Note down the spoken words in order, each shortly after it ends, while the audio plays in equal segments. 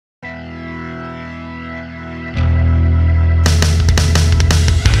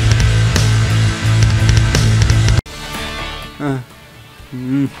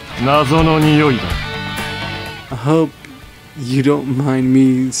I hope you don't mind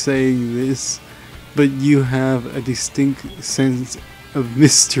me saying this, but you have a distinct sense of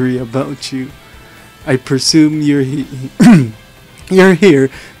mystery about you. I presume you're you're here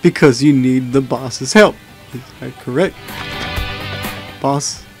because you need the boss's help. Is that correct?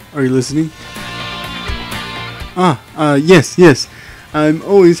 Boss, are you listening? Yes. I'm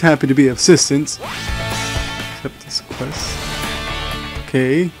always happy to be of assistance. Accept this quest.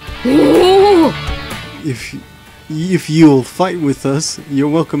 Okay. If you'll fight with us, you're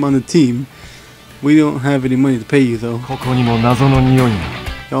welcome on the team. We don't have any money to pay you though.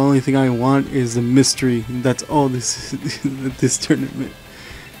 The only thing I want is a mystery. That's all this this tournament.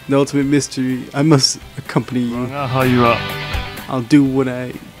 The ultimate mystery. I must accompany you. I'll do what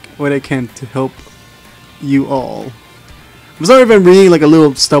I can to help you all. I'm sorry if I'm reading like a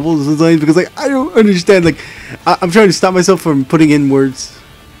little stubble sometimes because like I don't understand. Like I'm trying to stop myself from putting in words.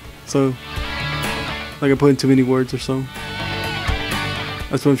 So like I put in too many words or so.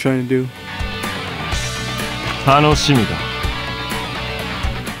 That's what I'm trying to do.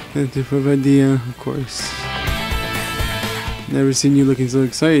 Different idea, of course. Never seen you looking so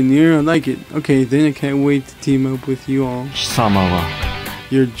excited here. I like it. Okay, then I can't wait to team up with you all.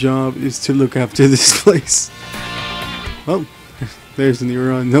 Your job is to look after this place. Oh, there's the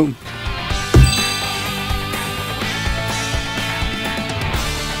neuron. Nope.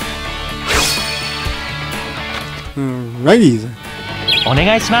 Alrighty.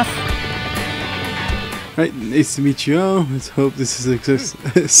 Right, nice to meet you all. Let's hope this is a success.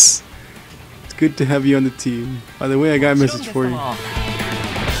 It's good to have you on the team. By the way, I got a message for you.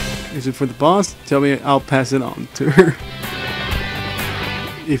 Is it for the boss? Tell me, I'll pass it on to her.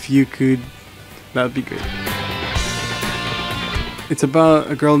 If you could, that would be great. It's about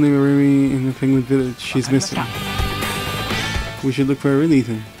a girl named Remy in the Penguin Village. She's missing. We should look for her,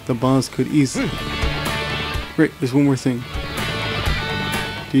 Ethan. The boss could easily. Great, there's one more thing.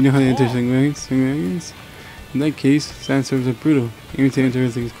 Do you know how to enter Singwagons? In that case, sandstorms are brutal. Aiming to enter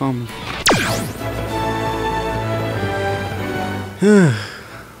everything is common.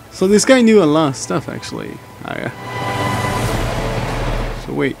 So this guy knew a lot of stuff actually.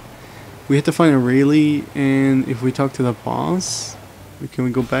 So wait, we have to find a Rayleigh, and if we talk to the boss, can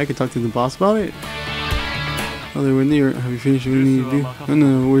we go back and talk to the boss about it? Oh, they were near. Have you finished what you need to do? Oh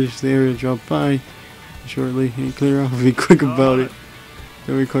no, we're just the area. Drop by shortly and clear off. Be quick about it.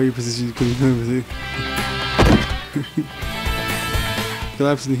 Don't recall your position. You couldn't remember it.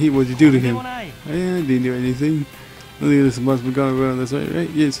 Collapse in the heat. What'd you do to him? I didn't do anything. Nothing this must be gone around. That's right.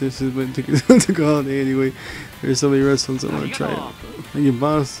 Yes, but took a holiday anyway. There's so many restaurants I want to try it. And your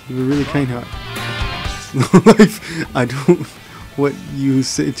boss, you're really kind heart. Life. I don't what you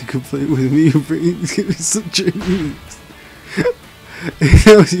say to complain with me. You're bringing some dreams.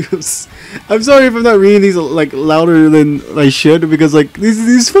 I'm sorry if I'm not reading these like louder than I should, because like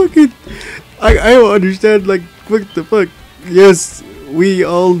these fucking I don't understand, like what the fuck. Yes, we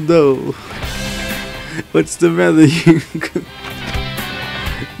all know. What's the matter?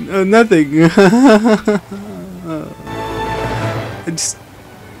 No, nothing.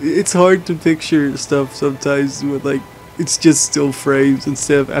 It's hard to picture stuff sometimes with like it's just still frames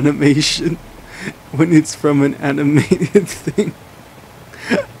instead of animation when it's from an animated thing.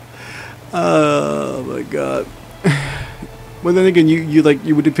 Oh my god. Well then again, you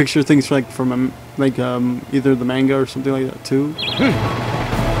would picture things like from either the manga or something like that too.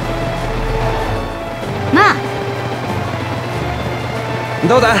 Ma.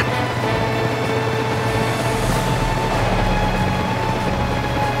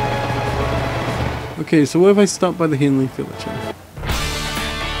 Okay, so what if I stop by the Henley Village?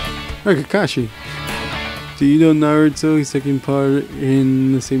 Hey, Kakashi. Do you know Naruto? He's taking part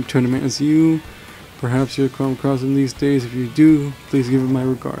in the same tournament as you. Perhaps you'll come across him these days. If you do, please give him my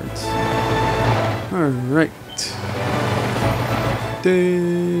regards. Alright.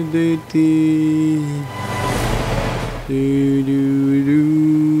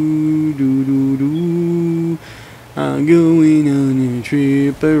 I'm going on a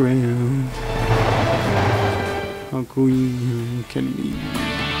trip around. How cool you can be.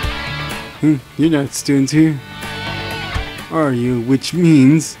 You're not students here, are you? Which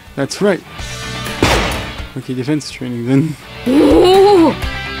means that's right. Okay, defense training then.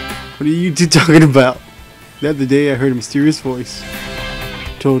 What are you two talking about? The other day I heard a mysterious voice.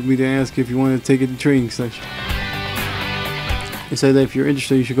 Told me to ask if you wanted to take a training session. It said that if you're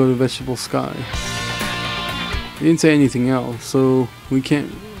interested, you should go to Vegetable Sky. It didn't say anything else, so we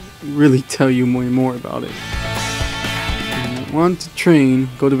can't really tell you more about it. Want to train,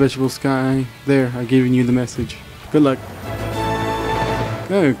 go to Vegetable Sky. There, I've given you the message. Good luck.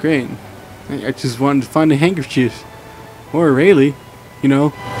 Oh, great. I just wanted to find a handkerchief. Or a Rayleigh. You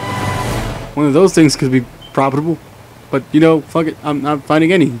know. One of those things could be profitable. But, you know, fuck it. I'm not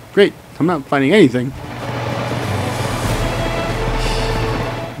finding any. Great. I'm not finding anything.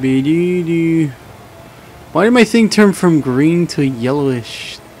 Why did my thing turn from green to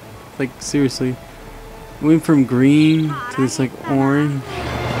yellowish? Like, seriously. It went from green to this, like, orange.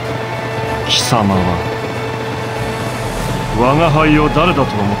 貴様は我が輩を誰だと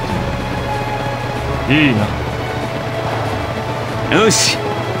思っている。いいな。よし。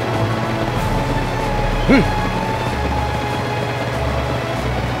うん。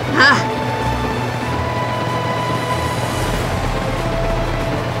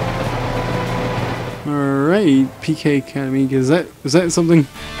Alright, PK Academy. Is that something?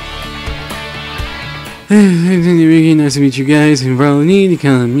 Really nice to meet you guys. You probably need to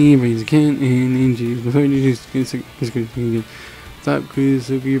count on me, but you can and injuries before you just stop, please.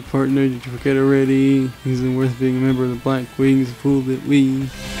 Look at your partner. Did you forget already? Isn't worth being a member of the Black Wings. Fool that we.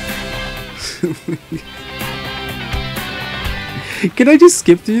 Can I just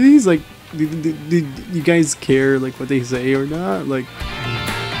skip through these? Like, do you guys care like what they say or not? Like,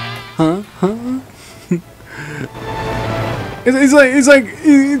 huh? It's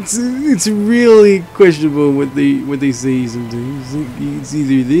really questionable what they say sometimes. It's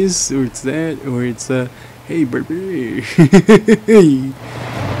either this or it's that or it's hey baby.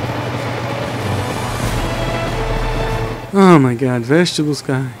 Oh my god, vegetable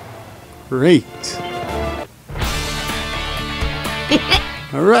sky. Great.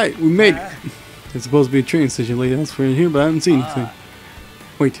 Alright, we made it. There's supposed to be a train station laid out for in here, but I haven't seen anything.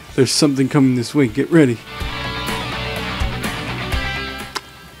 Wait, there's something coming this way. Get ready.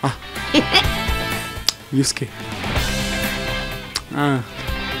 Ah. Yusuke. Ah.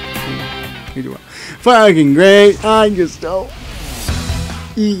 Fucking great. I just don't.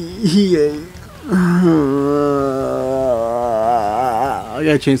 I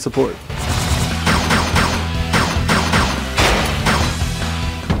gotta change support.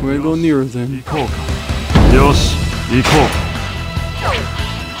 We're gonna go nearer then. Yosh, iko.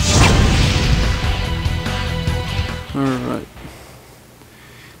 Alright.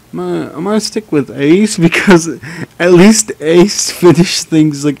 I'm gonna stick with Ace because at least Ace finished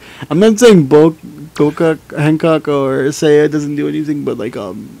things. Like, I'm not saying Hancock or Seiya doesn't do anything, but like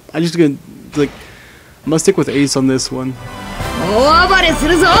I'm gonna stick with Ace on this one.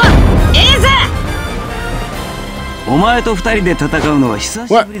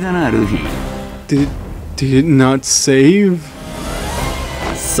 What? Did it not save?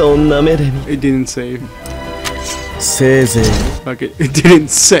 It didn't save. Fuck it. It didn't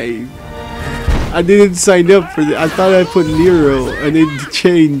save. I didn't sign up for that. I thought I put Nero and it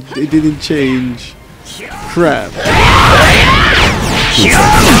changed. It didn't change. Crap.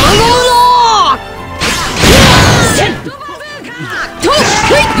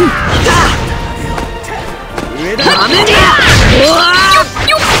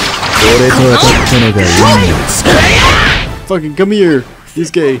 Fucking come here. He's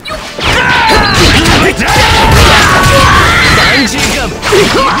gay.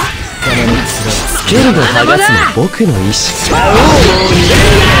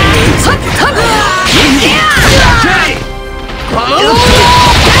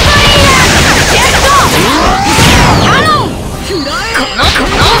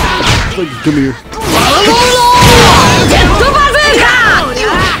 Come here.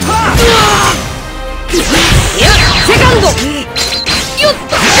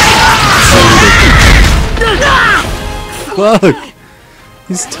 Fuck!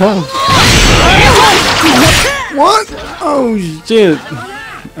 He's tough. What? Oh shit!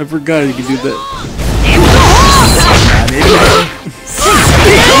 I forgot he could do that.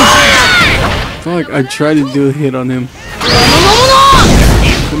 Fuck! I tried to do a hit on him.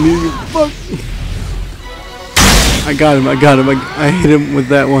 Come here, fuck! I got him. I hit him with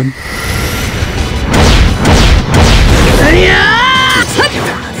that one.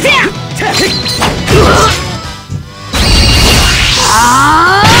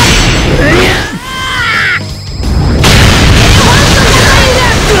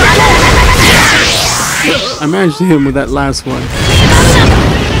 I managed to hit him with that last one.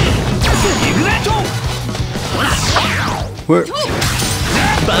 Where?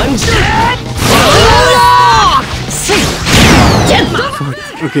 Fuck.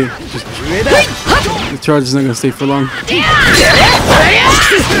 Okay, just the charge is not gonna stay for long.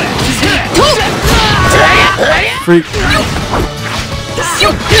 Freak.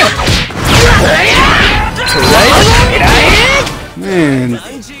 Man,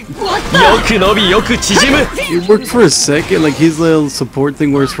 It worked for a second, like his little support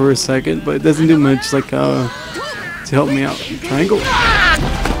thing works for a second, but it doesn't do much, like, to help me out. Triangle.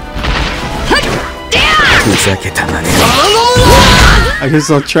 I just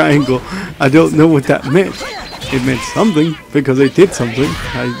saw triangle. I don't know what that meant. It meant something, because they did something.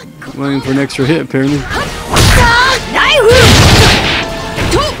 I went in for an extra hit, apparently.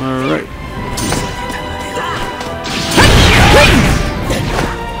 Alright.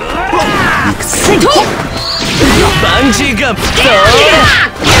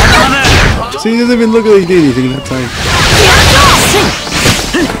 See, he doesn't even look like he did anything that time.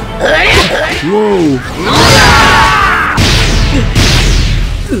 Whoa!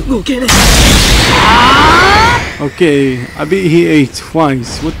 Okay, I beat he Ace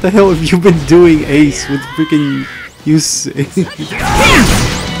twice. What the hell have you been doing, Ace, with freaking you skip.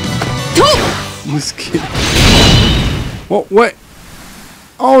 What?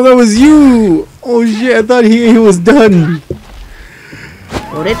 Oh, that was you! Oh shit, I thought he was done.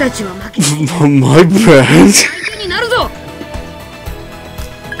 My bad.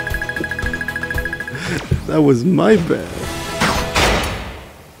 That was my bad.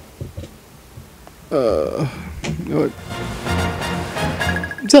 You know what?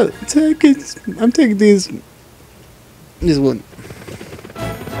 I'm taking this one.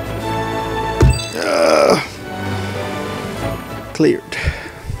 Cleared.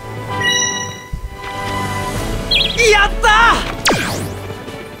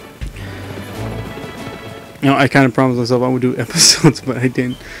 You know, I kind of promised myself I would do episodes, but I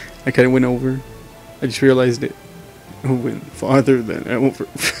didn't. I kind of went over. I just realized it went farther than I went for.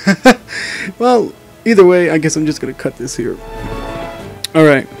 Well, either way, I guess I'm just gonna cut this here.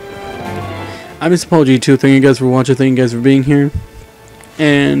 Alright. I'm MrPaulG2. Thank you guys for watching. Thank you guys for being here.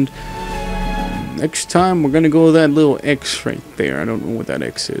 And next time, we're gonna go with that little X right there. I don't know what that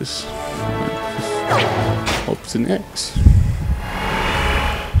X is. Hope it's an X.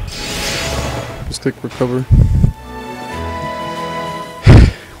 Just click recover.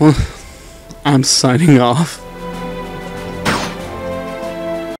 Well, I'm signing off.